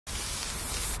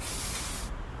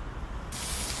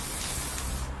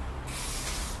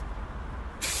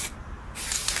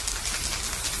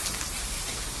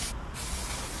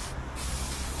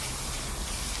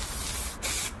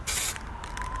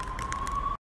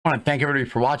I want to thank everybody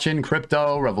for watching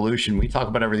Crypto Revolution. We talk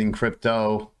about everything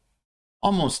crypto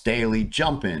almost daily,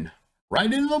 jumping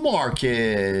right into the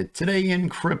market. Today in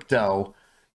crypto,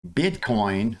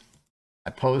 Bitcoin, I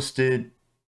posted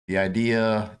the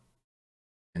idea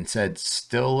and said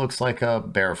still looks like a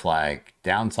bear flag,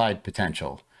 downside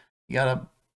potential. You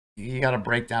gotta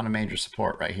break down a major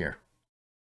support right here.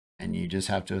 And you just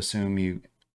have to assume you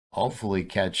hopefully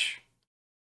catch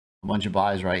a bunch of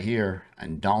buys right here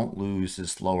and don't lose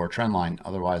this lower trend line.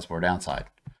 Otherwise, we're downside.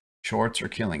 Shorts are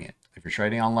killing it. If you're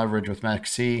trading on leverage with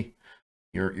MEXC,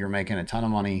 you're making a ton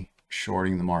of money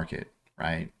shorting the market,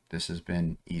 right? This has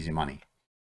been easy money.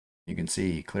 You can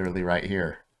see clearly right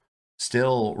here.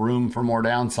 Still room for more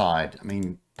downside. I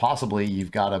mean, possibly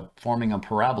you've got forming a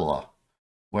parabola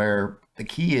where the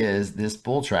key is this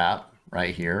bull trap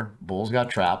right here. Bulls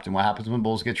got trapped. And what happens when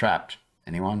bulls get trapped?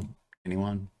 Anyone?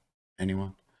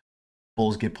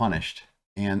 Bulls get punished,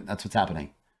 and that's what's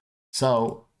happening.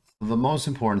 So the most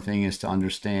important thing is to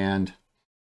understand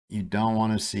you don't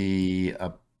want to see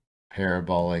a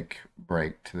parabolic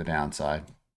break to the downside,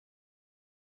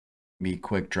 be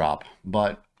quick drop.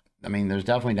 But I mean, there's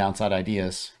definitely downside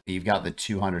ideas. You've got the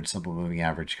 200 simple moving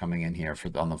average coming in here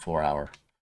on the 4 hour.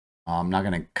 I'm not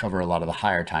going to cover a lot of the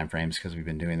higher time frames because we've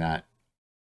been doing that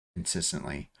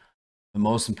consistently. The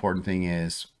most important thing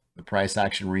is the price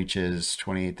action reaches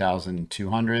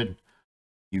 28,200.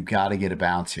 You got to get a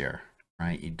bounce here,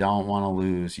 right? You don't want to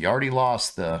lose. You already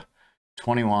lost the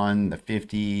 21, the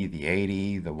 50, the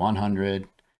 80, the 100,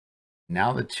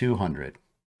 now the 200,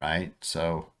 right?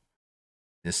 So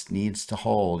this needs to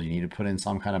hold. You need to put in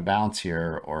some kind of bounce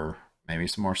here or maybe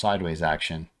some more sideways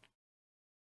action.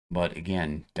 But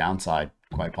again, downside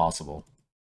quite possible.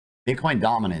 Bitcoin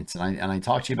dominance, and I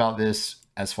talked to you about this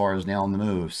as far as nailing the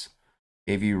moves.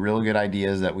 Gave you really good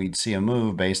ideas that we'd see a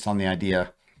move based on the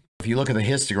idea. If you look at the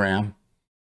histogram,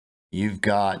 you're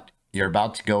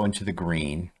about to go into the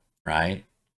green, right?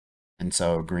 And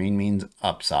so green means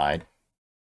upside.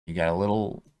 You got a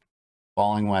little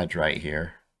falling wedge right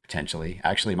here, potentially.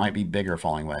 Actually, it might be bigger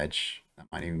falling wedge. That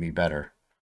might even be better.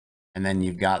 And then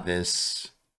you've got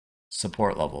this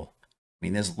support level. I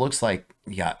mean, this looks like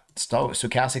you got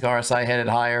stochastic RSI headed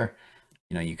higher.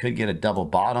 You know, you could get a double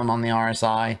bottom on the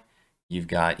RSI. You've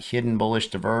got hidden bullish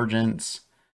divergence.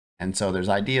 And so there's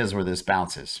ideas where this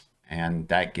bounces, and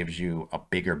that gives you a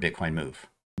bigger Bitcoin move.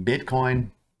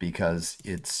 Bitcoin, because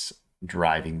it's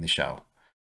driving the show.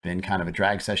 Been kind of a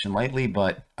drag session lately,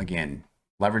 but again,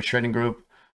 leverage trading group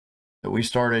that we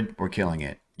started, we're killing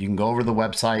it. You can go over to the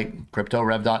website,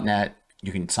 cryptorev.net.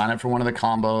 You can sign up for one of the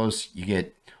combos. You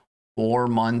get 4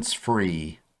 months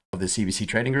free of the CBC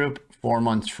trading group, 4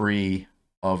 months free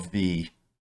of the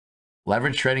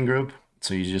leverage trading group.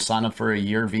 So you just sign up for a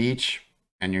year of each,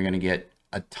 and you're going to get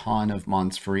a ton of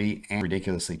months free and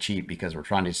ridiculously cheap because we're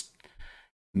trying to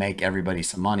make everybody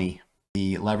some money.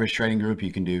 The leverage trading group,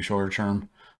 you can do shorter term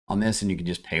on this, and you can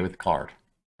just pay with the card,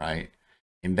 right?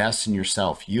 Invest in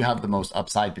yourself. You have the most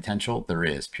upside potential there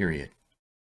is, period.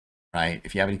 Right?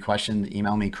 If you have any questions,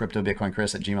 email me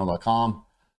cryptobitcoinchris@gmail.com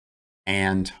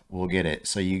and we'll get it.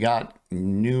 So you got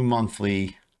new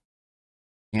monthly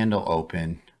candle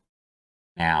open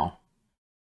now,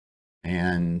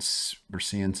 and we're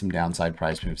seeing some downside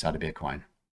price moves out of Bitcoin.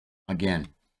 Again,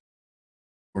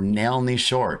 we're nailing these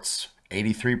shorts.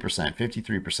 83%,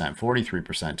 53%,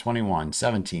 43%, 21,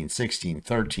 17, 16,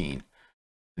 13.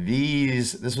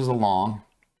 This was a long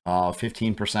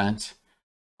 15%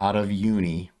 out of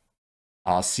uni.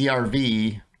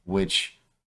 CRV, which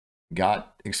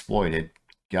got exploited,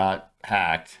 got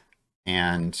hacked,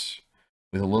 and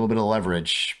with a little bit of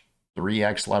leverage,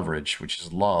 3x leverage, which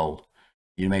is low,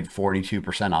 you made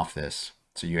 42% off this.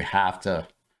 So you've got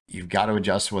to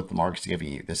adjust to what the market's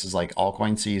giving you. This is like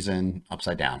altcoin season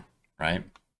upside down, right?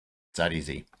 It's that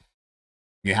easy.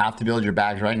 You have to build your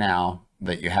bags right now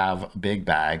that you have a big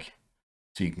bag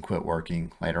so you can quit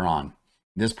working later on.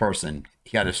 This person,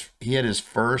 he had his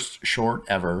first short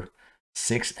ever,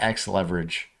 6x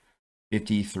leverage,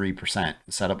 53%.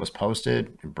 The setup was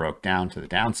posted, it broke down to the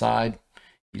downside.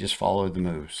 He just followed the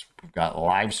moves. We've got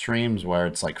live streams where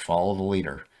it's like follow the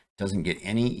leader. It doesn't get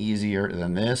any easier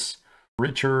than this.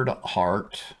 Richard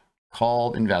Hart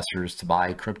called investors to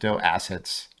buy crypto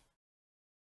assets,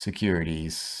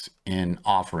 securities in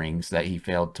offerings that he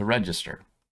failed to register.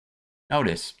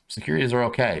 Notice, securities are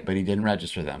okay, but he didn't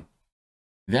register them.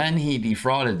 Then he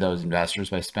defrauded those investors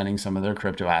by spending some of their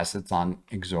crypto assets on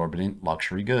exorbitant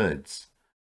luxury goods.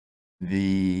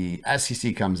 The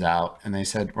SEC comes out and they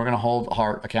said, we're going to hold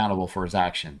Hart accountable for his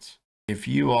actions. If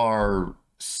you are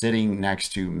sitting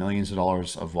next to millions of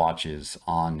dollars of watches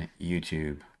on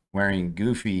YouTube, wearing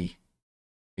goofy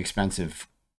expensive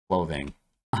clothing.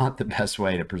 Not the best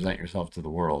way to present yourself to the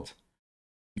world.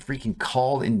 You freaking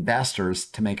called investors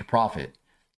to make a profit.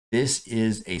 This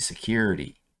is a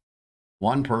security.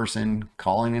 One person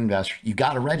calling an investor, you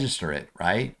got to register it,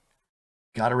 right?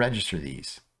 You got to register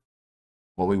these.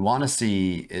 What we want to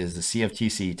see is the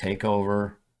CFTC take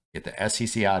over, get the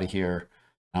SEC out of here.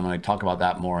 I'm going to talk about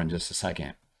that more in just a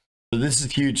second. So this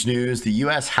is huge news. The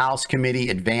U.S. House Committee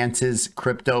advances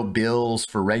crypto bills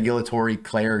for regulatory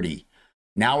clarity.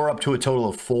 Now we're up to a total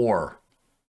of four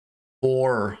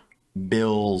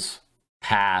bills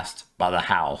passed by the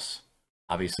House.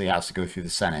 Obviously, it has to go through the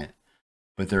Senate,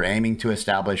 but they're aiming to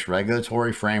establish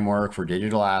regulatory framework for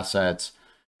digital assets,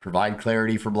 provide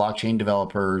clarity for blockchain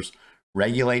developers,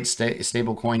 regulate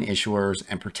stablecoin issuers,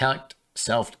 and protect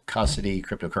self-custody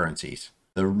cryptocurrencies.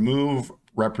 The move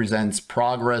represents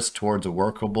progress towards a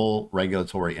workable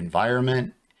regulatory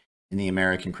environment in the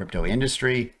American crypto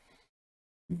industry.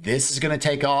 This is going to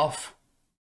take off.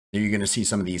 You're going to see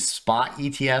some of these spot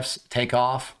ETFs take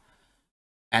off,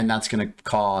 and that's going to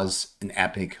cause an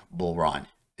epic bull run.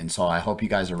 And so I hope you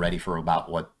guys are ready for about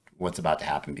what's about to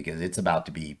happen, because it's about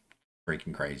to be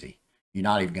freaking crazy. You're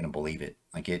not even going to believe it.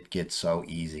 Like, it gets so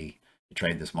easy to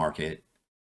trade this market.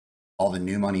 All the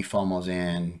new money FOMO's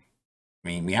in. I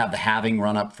mean, we have the halving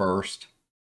run up first.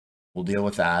 We'll deal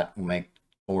with that. We'll make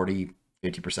 40,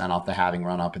 50% off the halving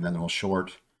run up, and then we'll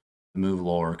short the move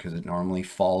lower, because it normally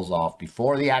falls off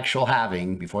before the actual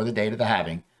halving, before the date of the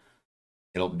halving.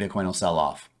 Bitcoin will sell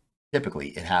off. Typically,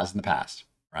 it has in the past,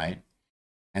 right?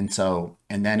 And so,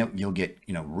 and then you'll get,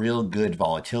 real good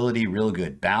volatility, real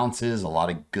good bounces, a lot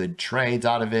of good trades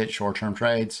out of it, short-term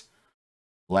trades,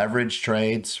 leverage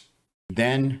trades.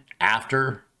 Then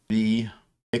after the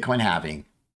Bitcoin halving,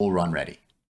 bull run ready.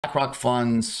 BlackRock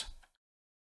funds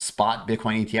spot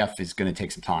Bitcoin ETF is going to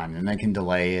take some time, and they can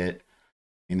delay it.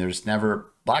 I mean, there's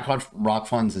never, BlackRock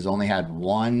funds has only had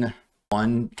one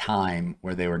time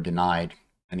where they were denied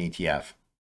an ETF.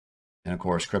 And of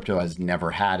course, crypto has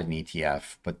never had an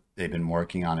ETF, but they've been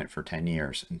working on it for 10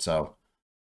 years. And so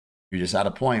you're just at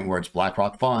a point where it's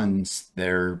BlackRock funds.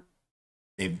 They've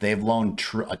loaned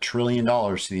 $1 trillion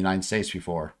to the United States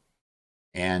before,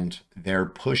 and they're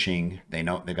pushing, they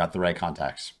know they've got the right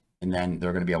contacts, and then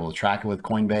they're going to be able to track it with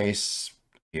Coinbase,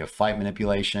 be a fight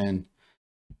manipulation.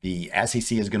 The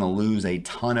SEC is going to lose a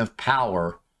ton of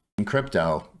power in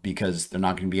crypto because they're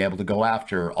not going to be able to go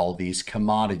after all these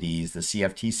commodities. The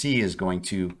CFTC is going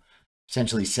to,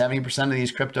 essentially 70% of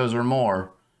these cryptos or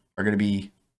more are going to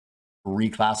be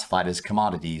reclassified as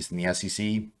commodities, and the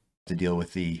SEC to deal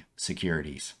with the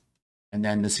securities. And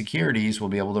then the securities will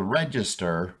be able to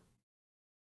register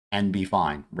and be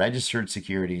fine. Registered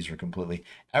securities are completely,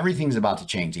 everything's about to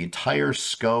change. The entire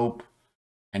scope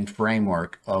and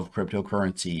framework of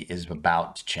cryptocurrency is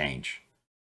about to change.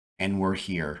 And we're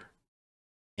here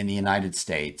in the United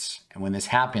States. And when this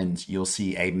happens, you'll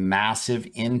see a massive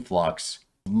influx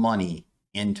of money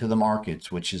into the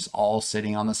markets, which is all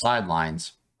sitting on the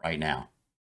sidelines right now.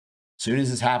 As soon as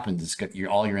this happens,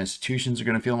 all your institutions are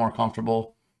going to feel more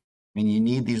comfortable. I mean, you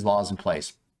need these laws in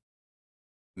place.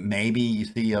 Maybe you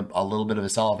see a little bit of a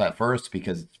sell-off at first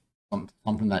because it's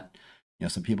something that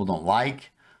some people don't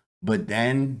like. But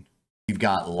then you've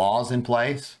got laws in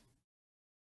place,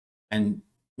 and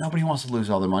nobody wants to lose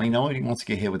all their money. Nobody wants to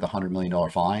get hit with a $100 million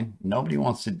fine. Nobody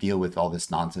wants to deal with all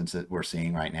this nonsense that we're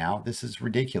seeing right now. This is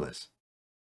ridiculous.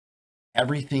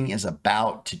 Everything is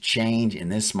about to change in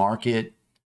this market.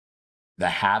 The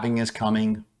halving is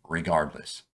coming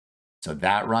regardless. So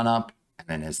that run up, and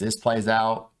then as this plays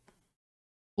out,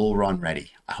 bull run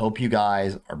ready. I hope you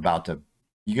guys are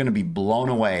you're going to be blown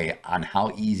away on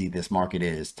how easy this market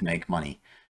is to make money.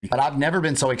 But I've never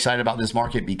been so excited about this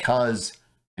market because,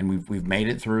 and we've made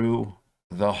it through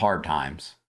the hard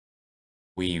times.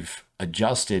 We've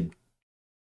adjusted.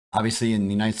 Obviously, in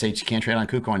the United States, you can't trade on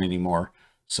KuCoin anymore.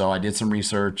 So I did some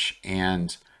research,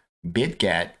 and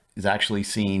Bitget is actually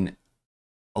seeing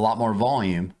a lot more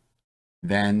volume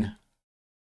than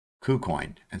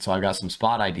KuCoin. And so I've got some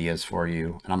spot ideas for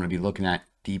you, and I'm going to be looking at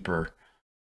deeper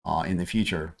in the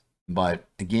future. But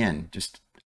again, just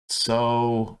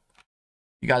so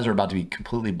you guys are about to be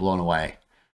completely blown away.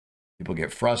 People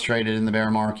get frustrated in the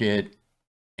bear market,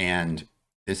 and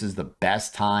this is the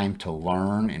best time to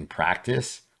learn and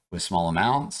practice with small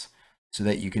amounts so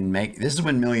that you can make, this is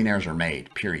when millionaires are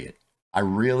made, period. I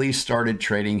really started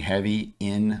trading heavy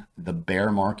in the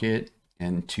bear market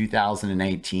in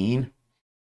 2018.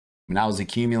 And I was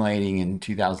accumulating in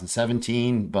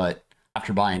 2017, but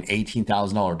after buying $18,000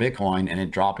 Bitcoin and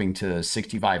it dropping to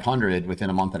 6,500 within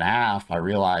a month and a half, I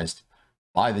realized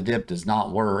buy the dip does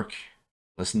not work.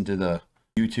 Listen to the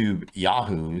YouTube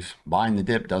yahoos, buying the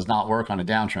dip does not work on a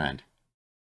downtrend.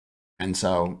 And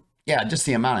so, yeah, just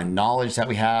the amount of knowledge that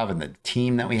we have and the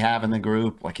team that we have in the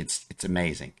group, like it's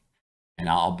amazing. And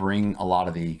I'll bring a lot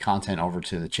of the content over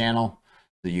to the channel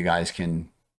so you guys can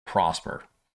prosper.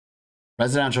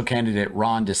 Presidential candidate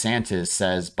Ron DeSantis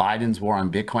says Biden's war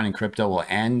on Bitcoin and crypto will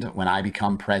end when I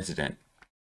become president.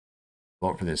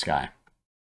 Vote for this guy.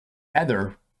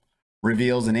 Tether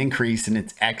reveals an increase in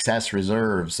its excess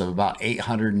reserves of about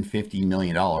 $850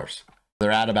 million.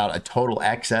 They're at about a total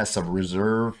excess of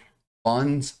reserve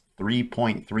funds,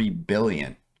 $3.3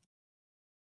 billion.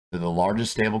 They're the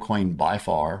largest stablecoin by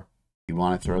far. You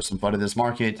want to throw some fun at this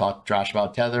market, talk trash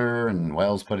about Tether, and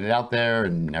whales put it out there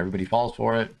and everybody falls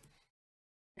for it.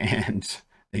 And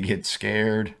they get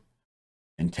scared,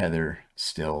 and Tether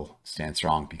still stands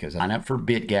strong because sign up for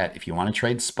Bitget if you want to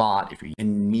trade spot, if you're an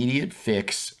immediate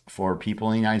fix for people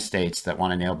in the United States that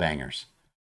want to nail bangers.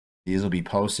 These will be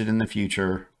posted in the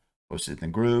future, posted in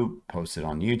the group, posted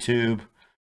on YouTube,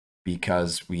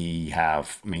 because we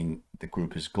have, I mean, the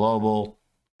group is global,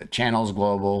 the channel is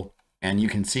global, and you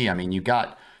can see, I mean, you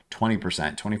got 20%,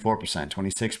 24%,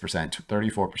 26%,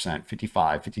 34%,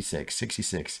 55, 56,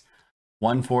 66,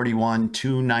 141,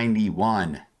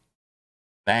 291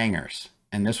 bangers.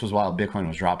 And this was while Bitcoin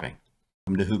was dropping.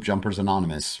 Come to Hoop Jumpers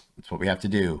Anonymous. That's what we have to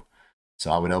do.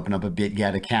 So I would open up a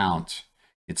Bitget account,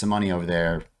 get some money over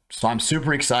there. So I'm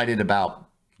super excited about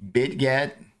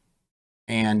Bitget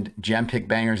and gem pick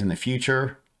bangers in the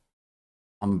future.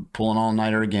 I'm pulling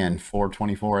all-nighter again,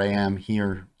 4:24 a.m.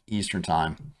 here Eastern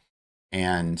time,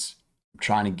 and I'm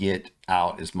trying to get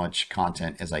out as much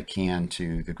content as I can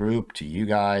to the group, to you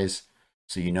guys,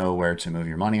 so you know where to move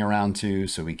your money around to,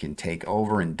 so we can take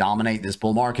over and dominate this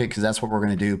bull market, because that's what we're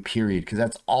going to do, period, because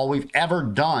that's all we've ever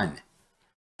done.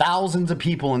 Thousands of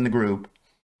people in the group,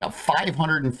 about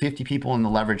 550 people in the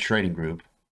leverage trading group,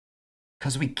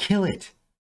 because we kill it.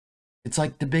 It's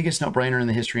like the biggest no-brainer in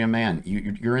the history of man.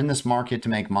 You're in this market to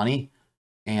make money,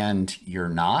 and you're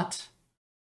not.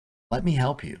 Let me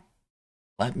help you.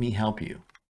 Let me help you.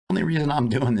 The only reason I'm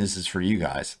doing this is for you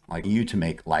guys, like you, to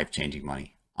make life-changing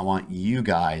money. I want you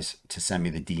guys to send me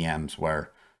the DMs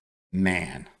where,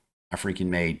 man, I freaking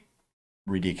made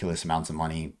ridiculous amounts of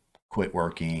money, quit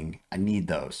working. I need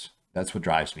those. That's what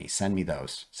drives me. Send me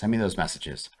those. Send me those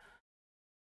messages.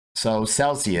 So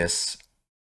Celsius,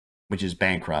 which is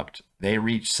bankrupt, they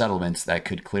reached settlements that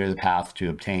could clear the path to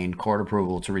obtain court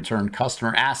approval to return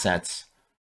customer assets,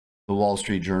 the Wall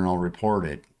Street Journal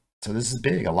reported. So this is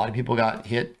big. A lot of people got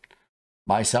hit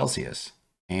by Celsius,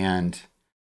 and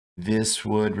this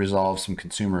would resolve some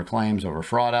consumer claims over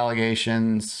fraud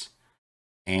allegations,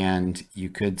 and you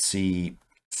could see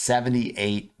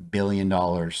 $78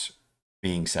 billion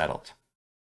being settled.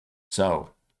 So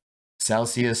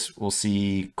Celsius will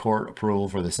see court approval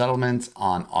for the settlements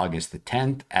on August the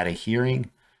 10th at a hearing,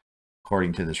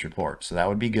 according to this report. So that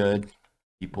would be good.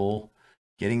 People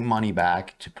getting money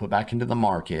back to put back into the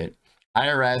market.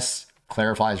 IRS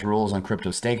clarifies rules on crypto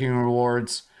staking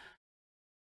rewards.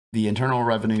 The Internal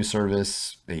Revenue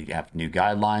Service, they have new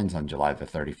guidelines on July the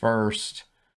 31st.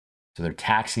 So they're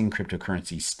taxing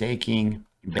cryptocurrency staking.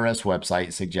 The IRS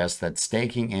website suggests that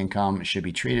staking income should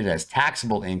be treated as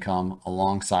taxable income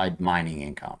alongside mining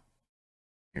income.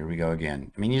 Here we go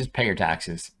again. I mean, you just pay your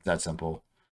taxes. It's that simple.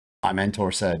 My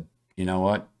mentor said, you know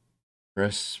what,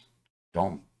 Chris,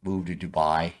 don't move to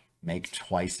Dubai. Make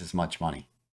twice as much money.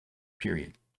 Period.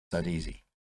 It's that easy.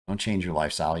 Don't change your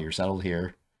lifestyle. You're settled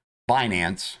here.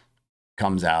 Binance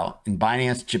comes out, and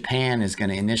Binance Japan is going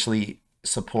to initially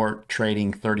support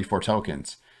trading 34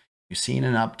 tokens. You've seen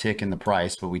an uptick in the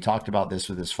price, but we talked about this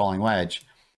with this falling wedge.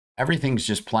 Everything's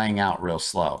just playing out real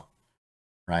slow,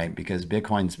 right? Because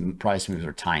Bitcoin's price moves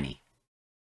are tiny.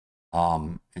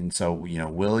 And so, you know,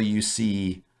 will you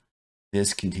see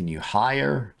this continue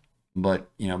higher? But,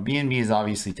 you know, BNB has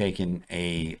obviously taken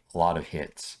a lot of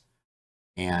hits,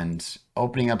 and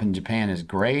opening up in Japan is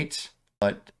great,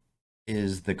 but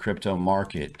is the crypto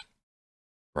market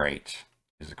great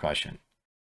is the question.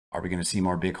 Are we going to see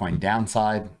more Bitcoin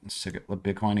downside? Let's look at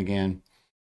Bitcoin again.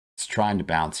 It's trying to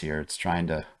bounce here. It's trying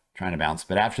to bounce.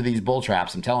 But after these bull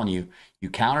traps, I'm telling you, you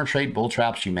counter trade bull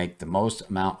traps, you make the most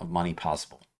amount of money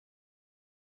possible.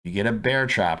 You get a bear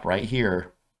trap right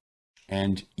here,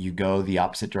 and you go the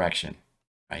opposite direction,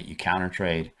 right? You counter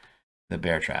trade the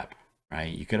bear trap,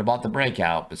 right? You could have bought the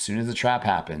breakout, but as soon as the trap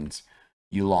happens,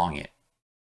 you long it,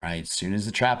 right? As soon as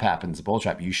the trap happens, the bull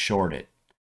trap, you short it.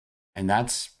 And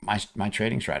that's my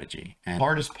trading strategy. And the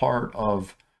hardest part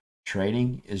of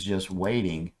trading is just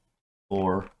waiting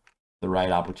for the right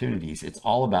opportunities. It's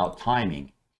all about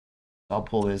timing. I'll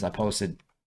pull this. I posted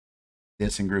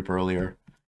this in group earlier.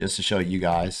 just to show you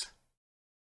guys.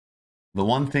 The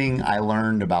one thing I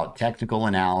learned about technical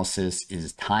analysis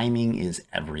is timing is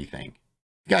everything.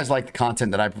 If you guys like the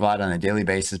content that I provide on a daily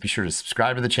basis, be sure to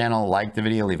subscribe to the channel, like the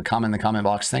video, leave a comment in the comment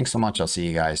box. Thanks so much. I'll see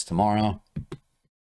you guys tomorrow.